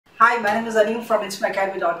Hi, my name is Anim from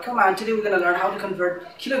instamacademy.com, and today we're going to learn how to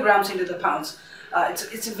convert kilograms into the pounds.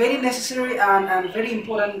 It's very necessary and very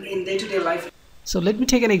important in day-to-day life. So let me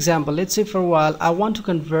take an example. Let's say for a while I want to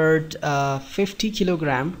convert 50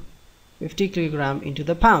 kilogram into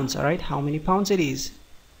the pounds. All right, how many pounds it is?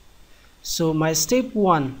 So my step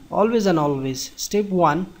one, always and always, step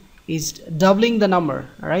one is doubling the number.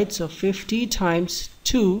 All right, so 50 times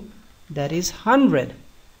 2, that is 100,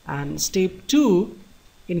 and step 2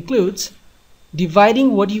 includes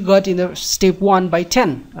dividing what you got in the step 1 by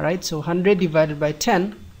 10. All right, so 100 divided by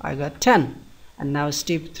 10, I got 10. And now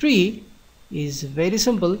step 3 is very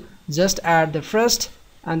simple. Just add the first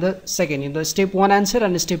and the second in the step 1 answer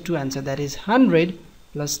and the step 2 answer, that is 100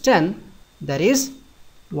 plus 10, that is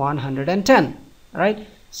 110. All right,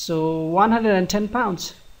 so 110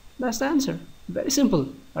 pounds, that's the answer. Very simple.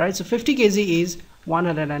 All right, so 50 kg is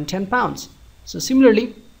 110 pounds. So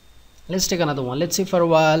similarly, let's take another one. Let's say for a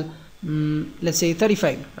while, let's say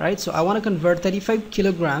 35, right? So I want to convert 35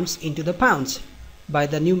 kilograms into the pounds by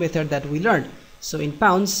the new method that we learned. So in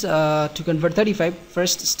pounds, to convert 35,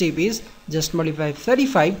 first step is just multiply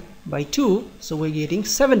 35 by 2, so we're getting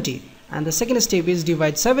 70. And the second step is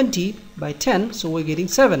divide 70 by 10, so we're getting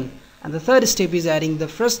 7. And the third step is adding the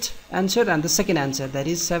first answer and the second answer, that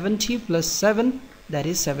is 70 plus 7, that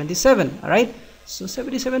is 77. All right, so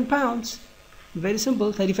 77 pounds. Very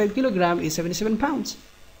simple. 35 kilogram is 77 pounds.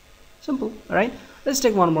 Simple. All right, let's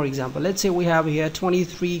take one more example. Let's say we have here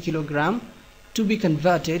 23 kilogram to be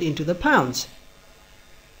converted into the pounds.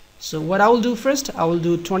 So what I will do first, I will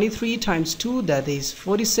do 23 times 2, that is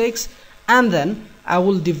 46, and then I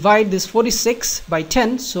will divide this 46 by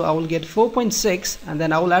 10, so I will get 4.6, and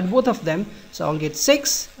then I will add both of them, so I will get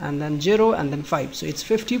 6 and then 0 and then 5, so it's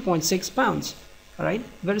 50.6 pounds. All right,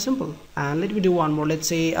 very simple. And let me do one more. Let's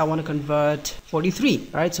say I want to convert 43.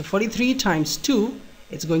 All right, so 43 times 2,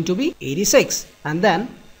 it's going to be 86, and then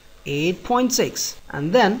 8.6,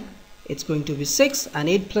 and then it's going to be 6, and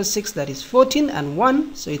 8 plus 6, that is 14, and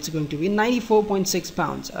 1, so it's going to be 94.6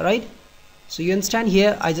 pounds. All right, so you understand,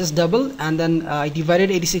 here I just doubled and then I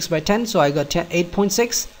divided 86 by 10, so I got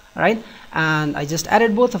 8.6. all right, and I just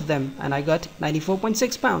added both of them and I got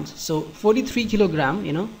 94.6 pounds. So 43 kilogram,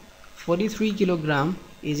 43 kilogram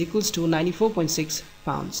is equals to 94.6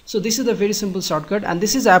 pounds. So this is a very simple shortcut, and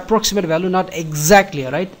this is approximate value, not exactly.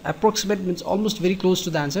 All right, approximate means almost very close to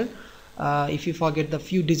the answer. If you forget the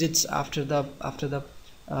few digits after the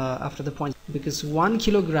point, because 1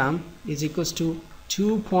 kilogram is equals to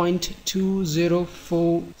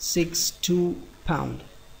 2.20462 pound.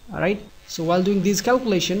 All right, so while doing this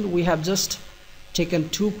calculation, we have just taken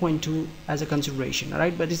 2.2 as a consideration. All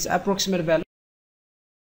right, but it's approximate value.